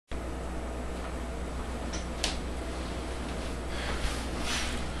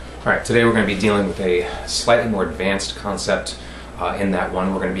Alright, today we're going to be dealing with a slightly more advanced concept. In that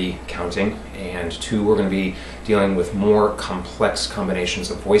one, we're going to be counting, and two, we're going to be dealing with more complex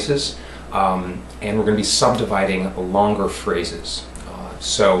combinations of voices, and we're going to be subdividing longer phrases.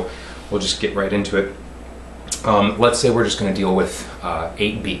 So we'll just get right into it. Let's say we're just going to deal with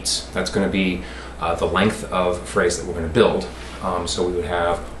 8 beats. That's going to be the length of a phrase that we're going to build. So we would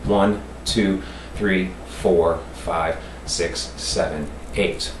have 1, 2, 3, 4, 5, 6, 7,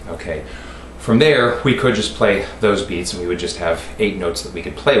 8. Okay. From there, we could just play those beats, and we would just have 8 notes that we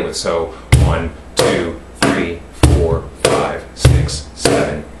could play with. So 1, 2, 3, 4, 5, 6,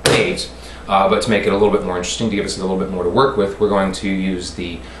 7, 8. But to make it a little bit more interesting, to give us a little bit more to work with, we're going to use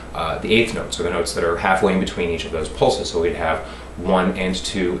the 8th note, so the notes that are halfway in between each of those pulses. So we'd have 1 and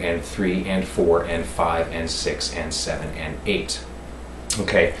 2 and 3 and 4 and 5 and 6 and 7 and 8.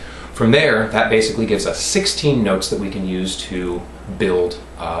 Okay. From there, that basically gives us 16 notes that we can use to build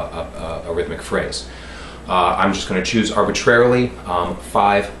a rhythmic phrase. I'm just going to choose arbitrarily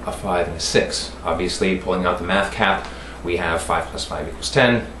 5, a 5, and a 6. Obviously, pulling out the math cap, we have 5 plus 5 equals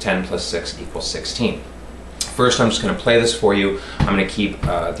 10, 10 plus 6 equals 16. First, I'm just going to play this for you. I'm going to keep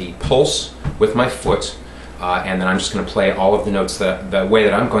the pulse with my foot, and then I'm just going to play all of the notes the way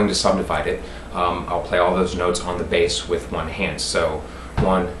that I'm going to subdivide it. I'll play all those notes on the bass with one hand. So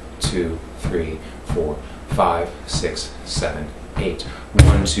 1, 2, 3, 4, 5, 6, 7, 8.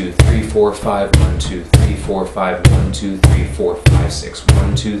 1, 2, 3, 4, 5, 1, 2, 3, 4, 5, 1, 2, 3, 4, 5, 6,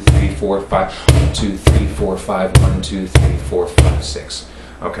 1, 2, 3, 4, 5, 1, 2, 3, 4, 5, 1, 2, 3, 4, 5, 6.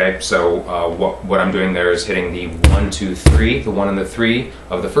 Okay, so what I'm doing there is hitting the 1, 2, 3, the 1 and the 3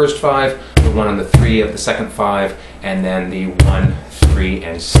 of the first 5, the 1 and the 3 of the second 5, and then the 1, 3,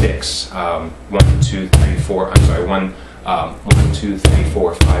 and 6. 1, 2, 3, 4, I'm sorry, 1, 2, 3,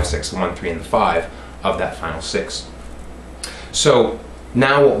 4, 5, 6, 1, 3, and the 5 of that final 6. So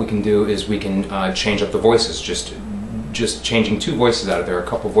now what we can do is we can change up the voices. Just changing 2 voices out of there, a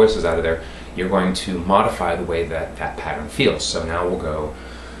couple voices out of there, you're going to modify the way that that pattern feels. So now we'll go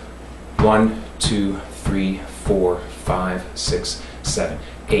 1, 2, 3, 4, 5, 6, 7,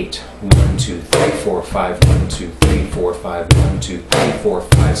 8. 1, 2, 3, 4, 5, 1, 2, 3, 4, 5, 1, 2, 3, 4,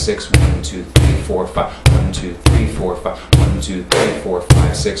 5, 6, 1, 2, 3, 4, 5, 1, 2, 3, 4, 5, 1, 2, 3, 4,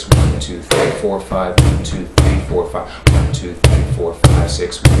 5, 6, 1, 2, 3, 4, 5, 1, 2, 3, 4, 5, 1, 2, 3, 4, 5,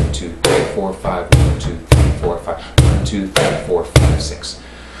 6, 1, 2, 3, 4, 5, 1, 2, 3, 4, 5, 1, 2, 3, 4, 5, 6.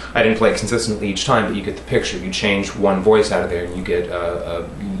 I didn't play it consistently each time, but you get the picture. You change one voice out of there, and you get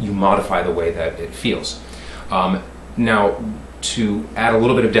you modify the way that it feels. Now, to add a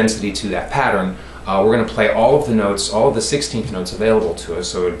little bit of density to that pattern, we're going to play all of the notes, all of the 16th notes available to us.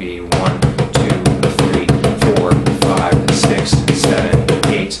 So it would be 1, 2, 3, 4, 5, 6,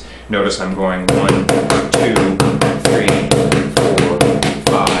 7, 8. Notice I'm going 1, 2, 3, 4,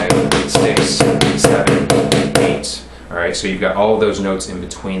 5, 6, 7, 8. All right, so you've got all of those notes in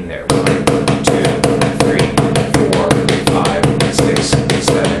between there. 1, 2, 3, 4, 5, 6,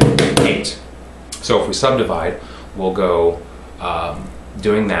 7, 8. So if we subdivide, we'll go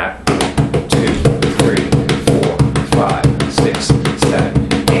doing that 2, 3, 4, 5, 6,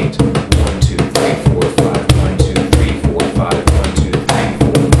 7, 8. 1, 2, 3, 4, 5, 1, 2, 3, 4, 5, 1, 2, 3,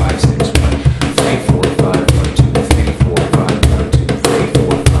 4, 5, 6, 1, 3, 4, 5, 1, 2, 3, 4, 5, 1, 2, 3, 4,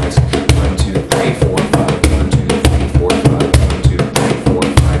 5, 6, 1, 2, 3, 4, 5, 1, 2, 3, 4, 5, 1, 2, 3, 4,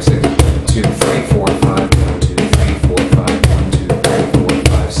 5, 6, 2, 3, 4, 5, 1, 2, 3, 4, 5, 1, 2, 3, 4,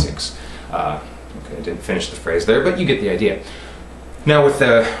 5, 6. Okay, I didn't finish the phrase there, but you get the idea. Now with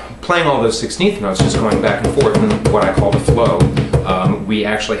playing all those 16th notes, just going back and forth in what I call the flow, we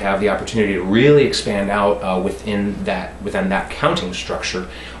actually have the opportunity to really expand out within that counting structure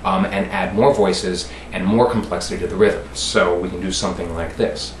and add more voices and more complexity to the rhythm. So we can do something like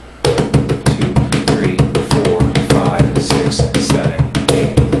this. 2, 3, 4, 5, 6, 7,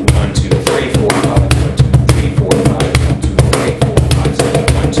 8. 1, 2, 3, 4, 5, 1, 2, 3, 4, 5, 1, 2, 3, 4, 5, 6,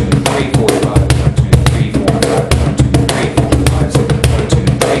 1, 2, 3, 4, 5, 1, 2, 3, 4, 5, 1, 2, 3, 4, 5, 6, 1, 2,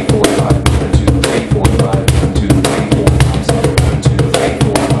 3, 4, 5, 1, 2, 3, 4, 5, 1, 2, 3, 4, 5, 6, 1, 2, 3, 4, 5, 1, 2, 3, 4, 5, 1, 2, 3, 4, 5, 6, 1, 2, 3,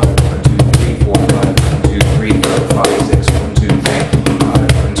 4, 5, 1, 2, 3, 4, 5, 1, 2, 3, 4, 5, 6, 1, 2, 3,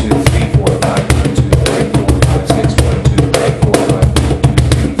 4, 5, 1, 2, 3, 4, 5, 1, 2, 3, 4,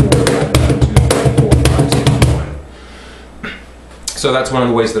 5, 6, 1. So that's one of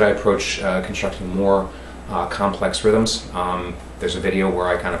the ways that I approach constructing more complex rhythms. There's a video where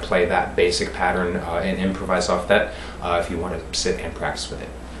I kind of play that basic pattern and improvise off that if you want to sit and practice with it.